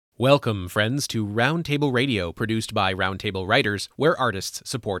Welcome, friends, to Roundtable Radio, produced by Roundtable Writers, where artists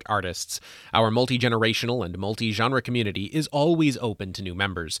support artists. Our multi-generational and multi-genre community is always open to new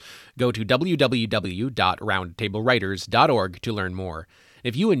members. Go to www.roundtablewriters.org to learn more.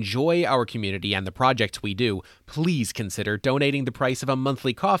 If you enjoy our community and the projects we do, please consider donating the price of a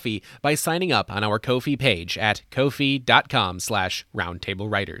monthly coffee by signing up on our Ko-fi page at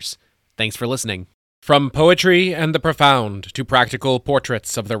ko-fi.com/roundtablewriters. Thanks for listening. From poetry and the profound to practical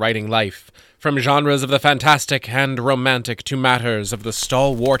portraits of the writing life, from genres of the fantastic and romantic to matters of the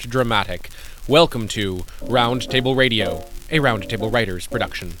stalwart dramatic, welcome to Roundtable Radio, a Roundtable Writers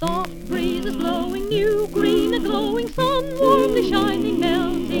production. Soft breezes blowing, new green, a glowing sun, warmly shining,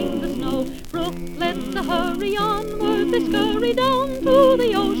 melting the snow. Brooklets hurry onward, they scurry down to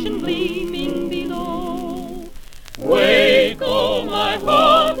the ocean gleaming below. Wake, oh my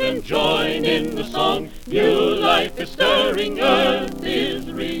heart, and join in the song. New life is stirring, earth is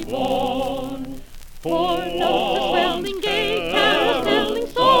reborn. For notes are swelling, gay carols telling,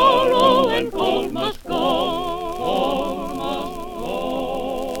 sorrow and cold must go.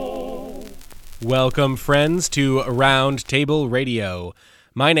 Welcome, friends, to Roundtable Radio.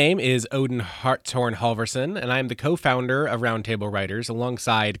 My name is Odin Hartshorn Halverson, and I'm the co-founder of Roundtable Writers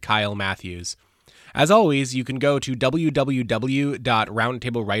alongside Kyle Matthews. As always, you can go to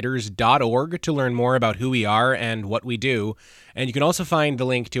www.roundtablewriters.org to learn more about who we are and what we do, and you can also find the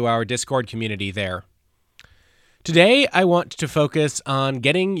link to our Discord community there. Today, I want to focus on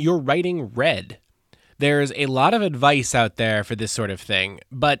getting your writing read. There's a lot of advice out there for this sort of thing,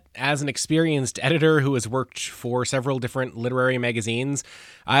 but as an experienced editor who has worked for several different literary magazines,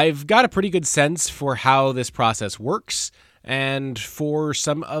 I've got a pretty good sense for how this process works and for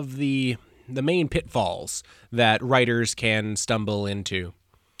some of the main pitfalls that writers can stumble into.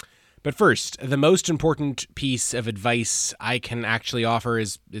 But first, the most important piece of advice I can actually offer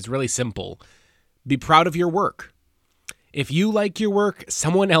is really simple. Be proud of your work. If you like your work,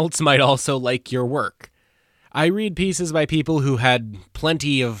 someone else might also like your work. I read pieces by people who had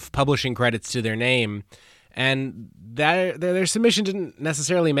plenty of publishing credits to their name, and their submission didn't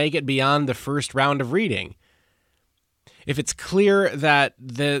necessarily make it beyond the first round of reading. If it's clear that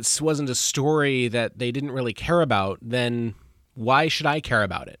this wasn't a story that they didn't really care about, then why should I care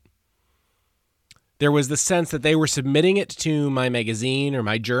about it? There was the sense that they were submitting it to my magazine or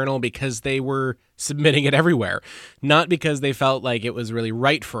my journal because they were submitting it everywhere, not because they felt like it was really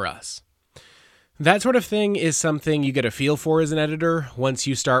right for us. That sort of thing is something you get a feel for as an editor once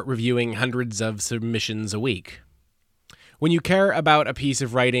you start reviewing hundreds of submissions a week. When you care about a piece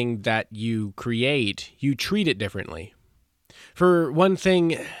of writing that you create, you treat it differently. For one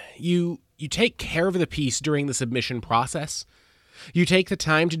thing, you take care of the piece during the submission process. You take the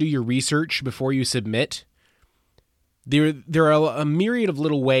time to do your research before you submit. There are a myriad of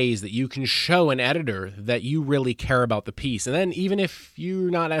little ways that you can show an editor that you really care about the piece. And then even if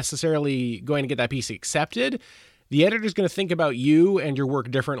you're not necessarily going to get that piece accepted, the editor's going to think about you and your work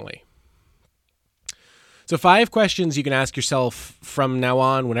differently. So 5 questions you can ask yourself from now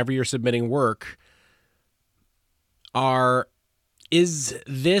on whenever you're submitting work are: is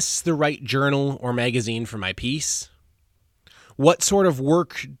this the right journal or magazine for my piece? What sort of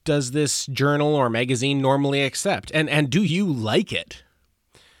work does this journal or magazine normally accept? And do you like it?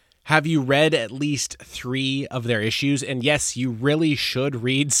 Have you read at least 3 of their issues? And yes, you really should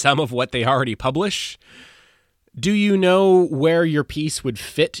read some of what they already publish. Do you know where your piece would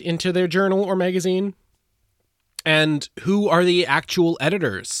fit into their journal or magazine? And who are the actual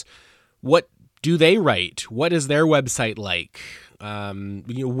editors? What do they write? What is their website like?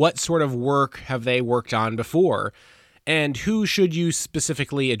 What sort of work have they worked on before? And who should you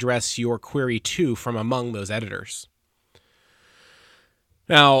specifically address your query to from among those editors?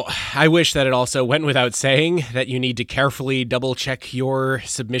 Now, I wish that it also went without saying that you need to carefully double-check your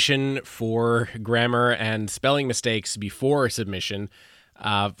submission for grammar and spelling mistakes before submission.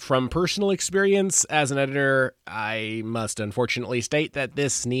 From personal experience as an editor, I must unfortunately state that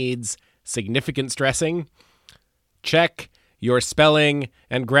this needs significant stressing. Check your spelling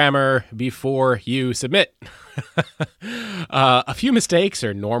and grammar before you submit. A few mistakes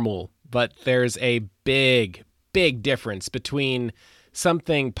are normal, but there's a big difference between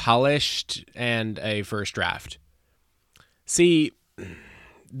something polished and a first draft. See,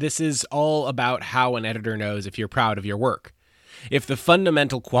 this is all about how an editor knows if you're proud of your work. If the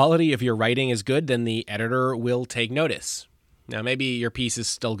fundamental quality of your writing is good, then the editor will take notice. Now, maybe your piece is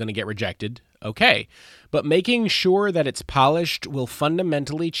still going to get rejected. Okay, but making sure that it's polished will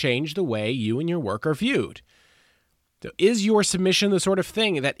fundamentally change the way you and your work are viewed. So is your submission the sort of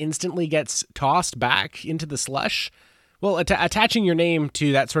thing that instantly gets tossed back into the slush? well, attaching your name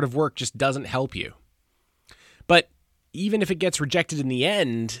to that sort of work just doesn't help you. But even if it gets rejected in the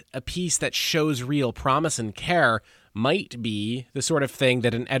end, a piece that shows real promise and care might be the sort of thing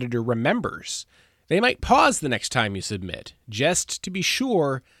that an editor remembers. They might pause the next time you submit, just to be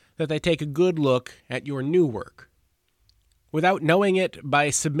sure that they take a good look at your new work. Without knowing it, by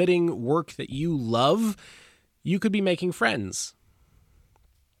submitting work that you love, you could be making friends.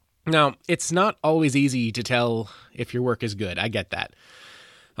 Now, it's not always easy to tell if your work is good. I get that.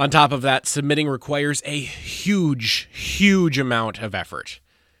 On top of that, submitting requires a huge amount of effort.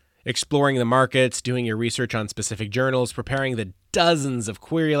 Exploring the markets, doing your research on specific journals, preparing the dozens of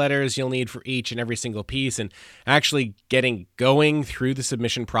query letters you'll need for each and every single piece, and actually getting going through the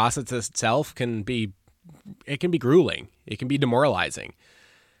submission process itself can be grueling. It can be demoralizing.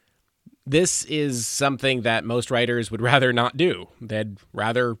 This is something that most writers would rather not do. They'd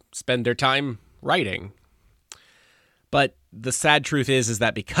rather spend their time writing. But the sad truth is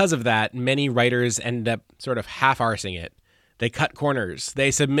that because of that, many writers end up sort of half-arsing it. They cut corners.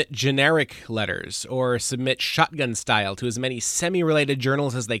 They submit generic letters or submit shotgun style to as many semi-related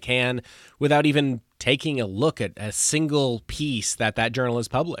journals as they can without even taking a look at a single piece that journal has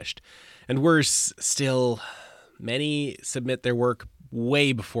published. And worse still, many submit their work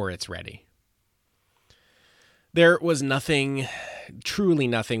way before it's ready. There was truly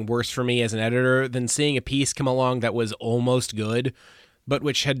nothing worse for me as an editor than seeing a piece come along that was almost good, but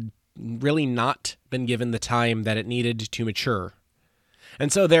which had really not been given the time that it needed to mature.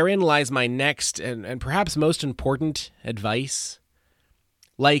 And so therein lies my next and perhaps most important advice.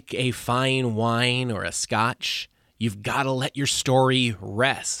 Like a fine wine or a scotch, you've got to let your story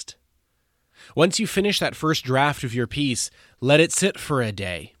rest. Once you finish that first draft of your piece, let it sit for a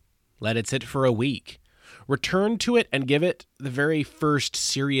day. Let it sit for a week. Return to it and give it the very first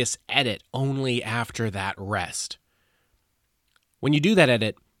serious edit only after that rest. When you do that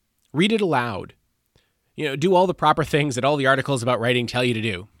edit, read it aloud. Do all the proper things that all the articles about writing tell you to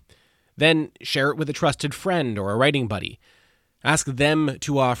do. Then share it with a trusted friend or a writing buddy. Ask them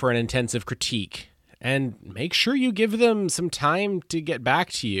to offer an intensive critique. And make sure you give them some time to get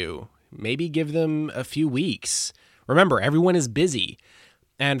back to you. Maybe give them a few weeks. Remember, everyone is busy.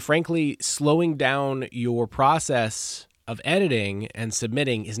 And frankly, slowing down your process of editing and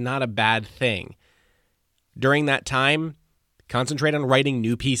submitting is not a bad thing. During that time, concentrate on writing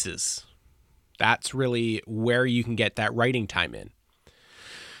new pieces. That's really where you can get that writing time in.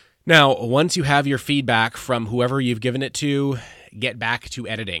 Now, once you have your feedback from whoever you've given it to, get back to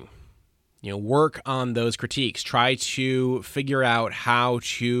editing. Work on those critiques. Try to figure out how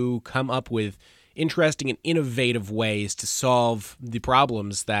to come up with interesting and innovative ways to solve the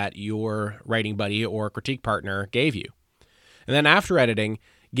problems that your writing buddy or critique partner gave you. And then after editing,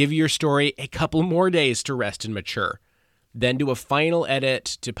 give your story a couple more days to rest and mature. Then do a final edit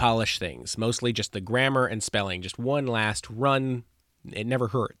to polish things, mostly just the grammar and spelling, just one last run. It never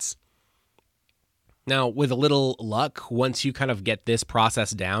hurts. Now, with a little luck, once you kind of get this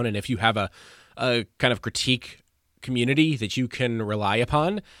process down, and if you have a kind of critique community that you can rely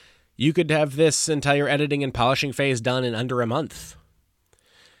upon, you could have this entire editing and polishing phase done in under a month.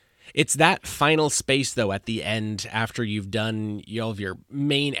 It's that final space, though, at the end, after you've done all of your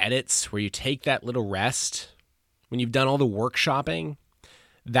main edits, where you take that little rest, when you've done all the workshopping,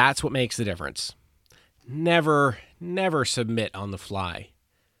 that's what makes the difference. Never submit on the fly.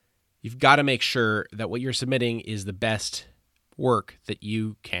 You've got to make sure that what you're submitting is the best work that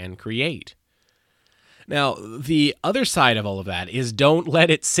you can create. Now, the other side of all of that is don't let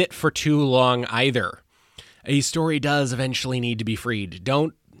it sit for too long either. A story does eventually need to be freed.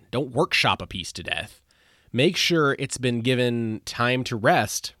 Don't workshop a piece to death. Make sure it's been given time to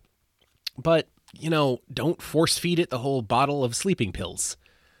rest, but, don't force feed it the whole bottle of sleeping pills.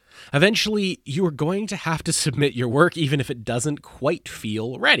 Eventually, you are going to have to submit your work even if it doesn't quite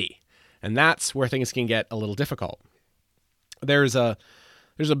feel ready. And that's where things can get a little difficult. There's a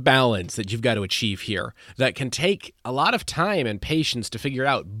balance that you've got to achieve here that can take a lot of time and patience to figure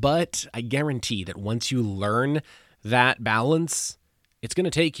out, but I guarantee that once you learn that balance, it's going to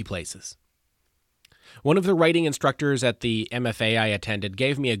take you places. One of the writing instructors at the MFA I attended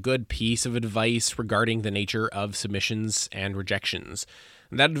gave me a good piece of advice regarding the nature of submissions and rejections.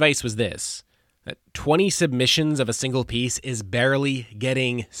 And that advice was this: that 20 submissions of a single piece is barely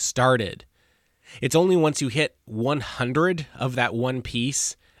getting started. It's only once you hit 100 of that one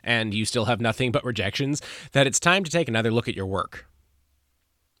piece and you still have nothing but rejections that it's time to take another look at your work.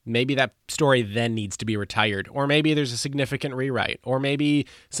 Maybe that story then needs to be retired, or maybe there's a significant rewrite, or maybe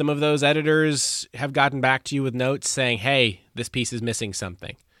some of those editors have gotten back to you with notes saying, hey, this piece is missing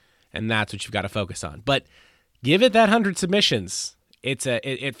something, and that's what you've got to focus on. But Give it that 100 submissions.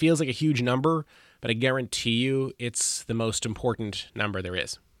 It feels like a huge number, but I guarantee you it's the most important number there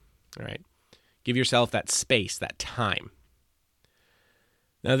is. All right. Give yourself that space, that time.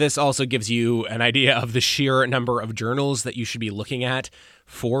 Now, this also gives you an idea of the sheer number of journals that you should be looking at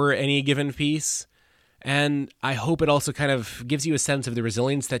for any given piece. And I hope it also kind of gives you a sense of the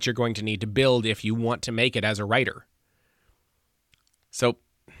resilience that you're going to need to build if you want to make it as a writer. So,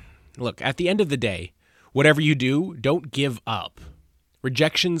 look, at the end of the day, whatever you do, don't give up.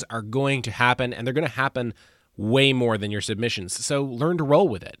 Rejections are going to happen, and they're going to happen way more than your submissions. So learn to roll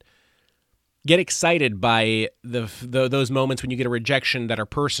with it. Get excited by those moments when you get a rejection that are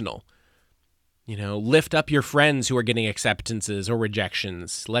personal. Lift up your friends who are getting acceptances or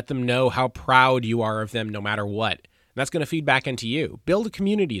rejections. Let them know how proud you are of them no matter what. And that's going to feed back into you. Build a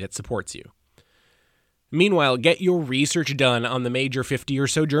community that supports you. Meanwhile, get your research done on the major 50 or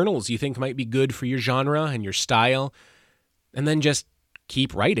so journals you think might be good for your genre and your style. And then just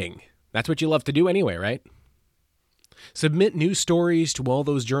keep writing. That's what you love to do anyway, right? Submit new stories to all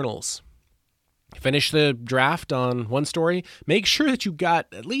those journals. Finish the draft on one story. Make sure that you got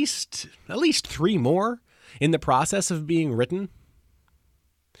at least 3 more in the process of being written.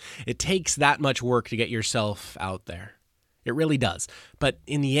 It takes that much work to get yourself out there. It really does. But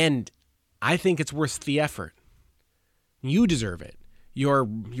in the end, I think it's worth the effort. You deserve it. Your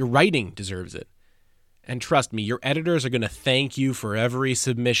writing deserves it. And trust me, your editors are going to thank you for every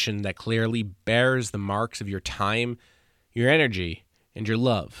submission that clearly bears the marks of your time, your energy, and your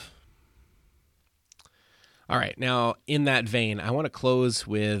love. All right, now in that vein, I want to close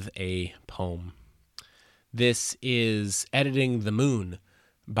with a poem. This is Editing the Moon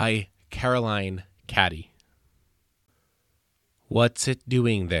by Caroline Caddy. What's it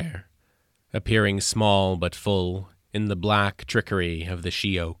doing there, appearing small but full in the black trickery of the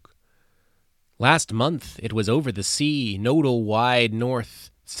she-oak? Last month it was over the sea, nodal wide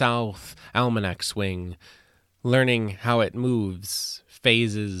north-south almanac swing, learning how it moves,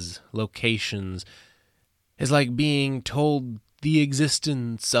 phases, locations, is like being told the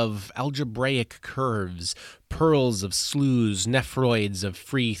existence of algebraic curves, pearls of slews, nephroids of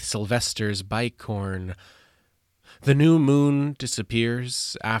Freeth, Sylvester's bicorn. The new moon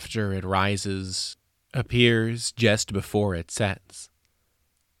disappears after it rises, appears just before it sets.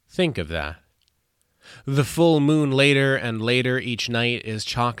 Think of that. The full moon later and later each night is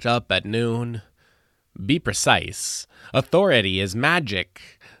chalked up at noon. Be precise. Authority is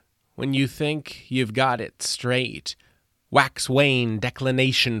magic. When you think you've got it straight, wax wane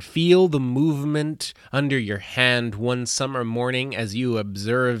declination, feel the movement under your hand one summer morning as you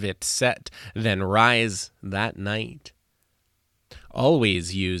observe it set, then rise that night.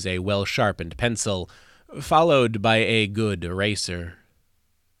 Always use a well-sharpened pencil, followed by a good eraser.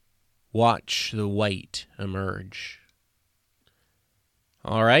 Watch the white emerge.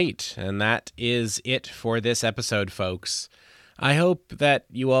 All right, and that is it for this episode, folks. I hope that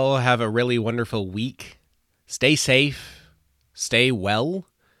you all have a really wonderful week. Stay safe, stay well,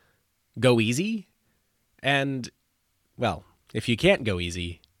 go easy, and, well, if you can't go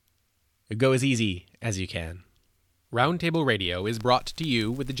easy, go as easy as you can. Roundtable Radio is brought to you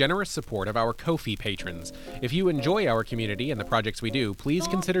with the generous support of our Ko-fi patrons. If you enjoy our community and the projects we do, please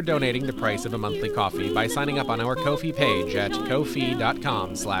consider donating the price of a monthly coffee by signing up on our Ko-fi page at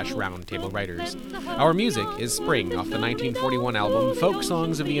ko-fi.com/roundtablewriters. Our music is Spring off the 1941 album Folk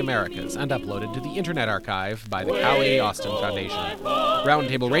Songs of the Americas and uploaded to the Internet Archive by the Cowley Austin Foundation.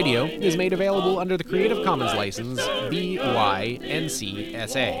 Roundtable Radio is made available under the Creative Commons license BY-NC-SA.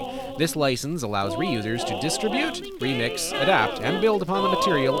 This license allows reusers to distribute, remix, adapt, and build upon the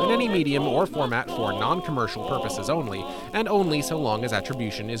material in any medium or format for non-commercial purposes only, and only so long as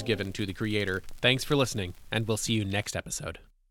attribution is given to the creator. Thanks for listening, and we'll see you next episode.